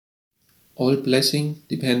All blessing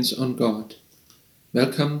depends on God.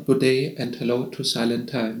 Welcome, good day, and hello to Silent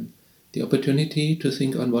Time, the opportunity to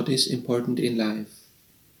think on what is important in life.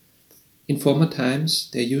 In former times,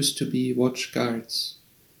 there used to be watch guards.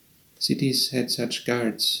 Cities had such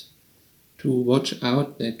guards to watch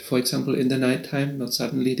out that, for example, in the night time, not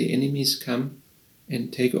suddenly the enemies come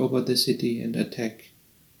and take over the city and attack.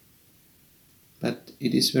 But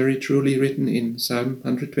it is very truly written in Psalm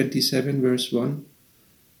 127, verse 1,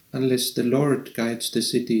 "Unless the Lord guides the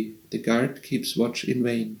city, the guard keeps watch in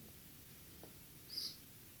vain."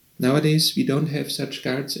 Nowadays, we don't have such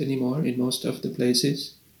guards anymore in most of the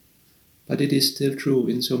places, but it is still true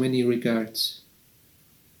in so many regards.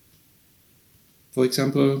 For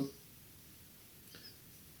example,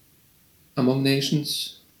 among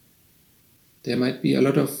nations, there might be a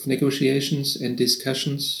lot of negotiations and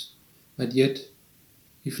discussions, but yet,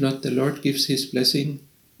 if not the Lord gives His blessing,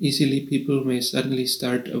 easily people may suddenly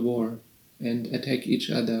start a war and attack each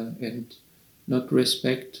other and not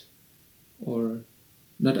respect or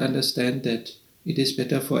not understand that it is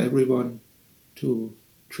better for everyone to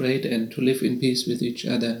trade and to live in peace with each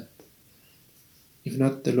other. If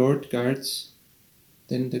not the Lord guards,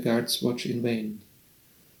 then the guards watch in vain.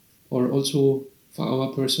 Or also for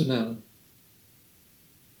our personnel.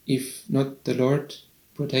 If not the Lord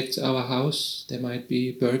protects our house, there might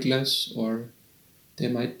be burglars or there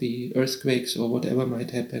might be earthquakes or whatever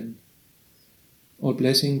might happen. All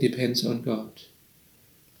blessing depends on God.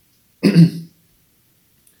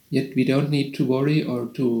 Yet we don't need to worry or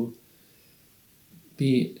to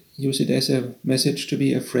use it as a message to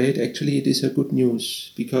be afraid. Actually, it is a good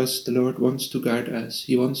news because the Lord wants to guard us.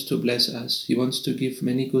 He wants to bless us. He wants to give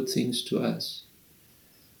many good things to us.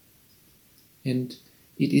 And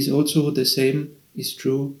it is also the same is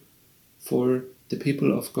true for the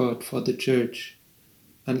people of God, for the church.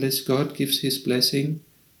 Unless God gives His blessing,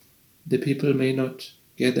 the people may not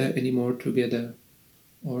gather anymore together,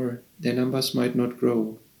 or their numbers might not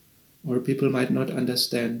grow, or people might not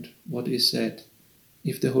understand what is said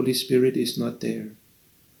if the Holy Spirit is not there.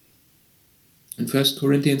 In 1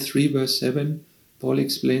 Corinthians 3 verse 7, Paul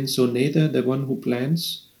explains, "So neither the one who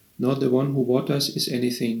plants nor the one who waters is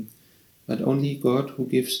anything, but only God who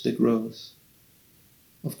gives the growth."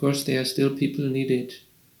 Of course, there are still people needed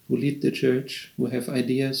who lead the church, who have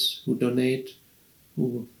ideas, who donate,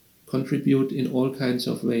 who contribute in all kinds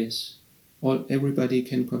of ways. Everybody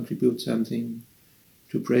can contribute something,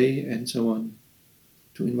 to pray and so on,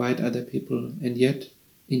 to invite other people, and yet,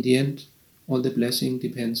 in the end, all the blessing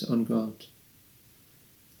depends on God.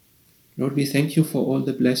 Lord, we thank you for all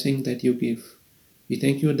the blessing that you give. We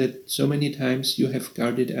thank you that so many times you have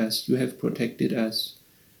guarded us, you have protected us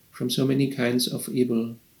from so many kinds of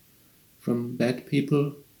evil, from bad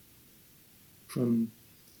people, from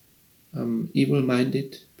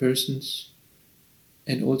evil-minded persons,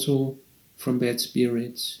 and also from bad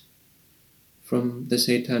spirits, from the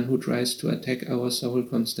Satan who tries to attack our soul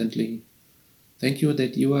constantly. Thank you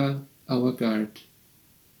that you are our guard.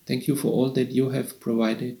 Thank you for all that you have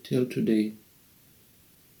provided till today.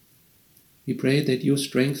 We pray that you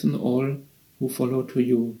strengthen all who follow to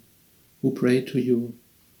you, who pray to you,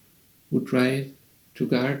 who try to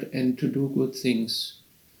guard and to do good things,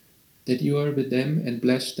 that you are with them and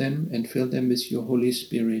bless them and fill them with your Holy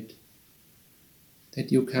Spirit,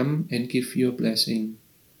 that you come and give your blessing.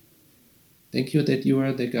 Thank you that you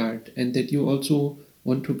are the guard and that you also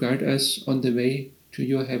want to guard us on the way to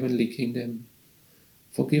your heavenly kingdom.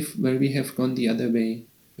 Forgive where we have gone the other way,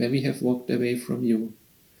 where we have walked away from you,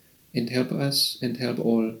 and help us and help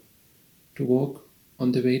all to walk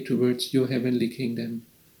on the way towards your heavenly kingdom,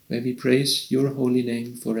 where we praise your holy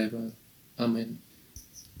name forever. Amen.